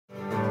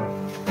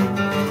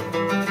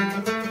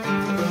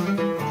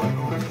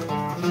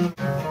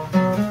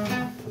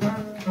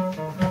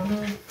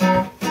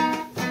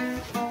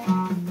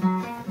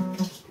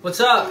What's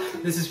up?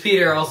 This is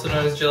Peter, also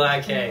known as July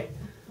K.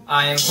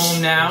 I am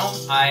home now.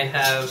 I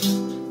have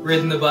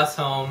ridden the bus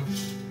home,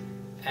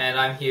 and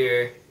I'm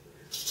here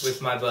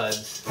with my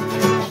buds.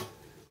 I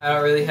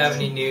don't really have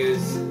any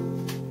news,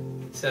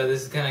 so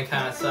this is gonna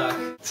kind of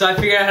suck. So I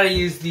figured out how to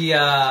use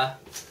the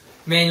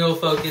manual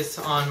focus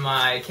on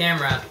my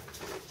camera.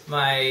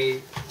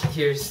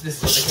 This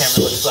is what the camera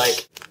looks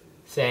like.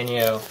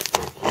 Sanyo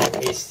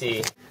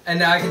HD. And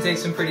now I can take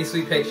some pretty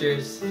sweet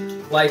pictures,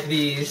 like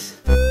these.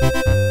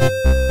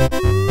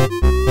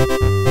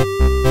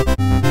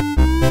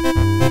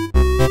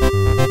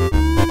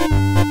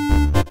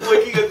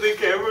 Looking at the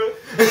camera?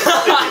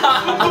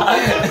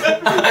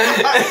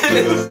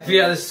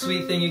 Yeah, this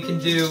sweet thing you can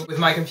do with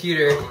my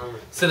computer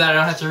so that I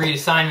don't have to read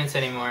assignments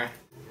anymore.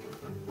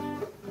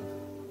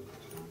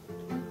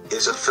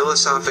 Is a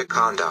philosophic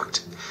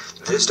conduct.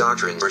 This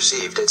doctrine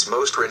received its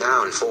most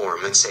renowned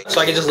form in St. So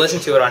I can just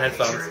listen to it on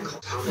headphones.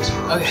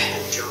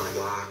 Okay.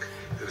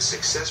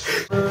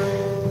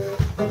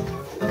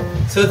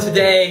 So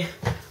today,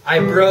 I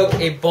broke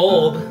a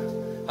bulb,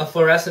 a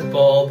fluorescent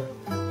bulb,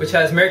 which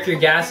has mercury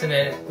gas in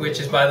it, which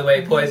is, by the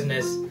way,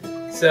 poisonous.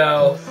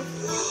 So,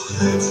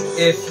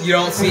 if you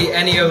don't see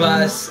any of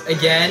us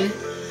again,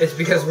 it's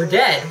because we're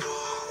dead,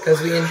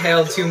 because we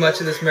inhaled too much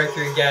of this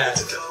mercury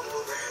gas.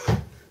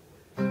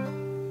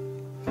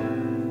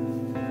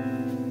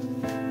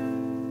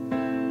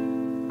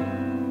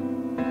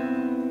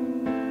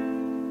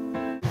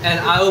 And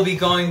I will be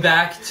going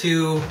back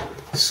to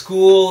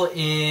school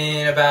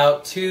in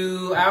about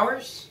 2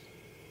 hours?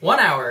 1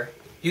 hour.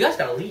 You guys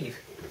gotta leave.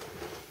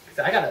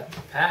 I gotta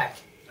pack.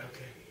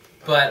 Okay.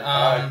 But,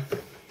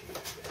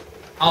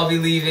 I'll be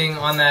leaving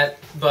on that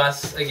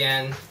bus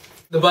again.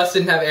 The bus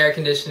didn't have air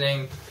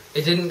conditioning.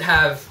 It didn't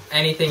have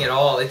anything at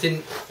all. It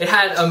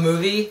had a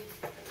movie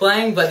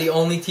playing, but the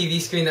only TV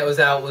screen that was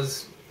out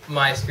was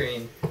my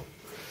screen.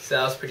 So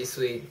that was pretty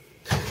sweet.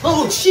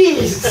 Oh,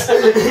 jeez!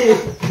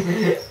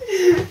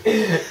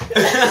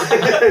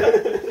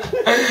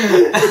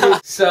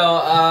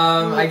 So,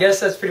 I guess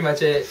that's pretty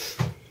much it.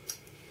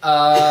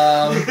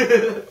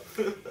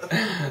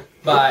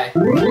 Bye.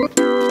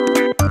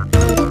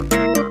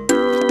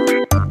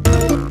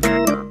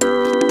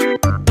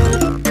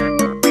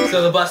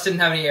 So the bus didn't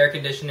have any air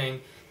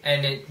conditioning,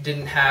 and it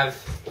didn't have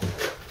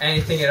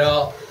anything at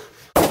all.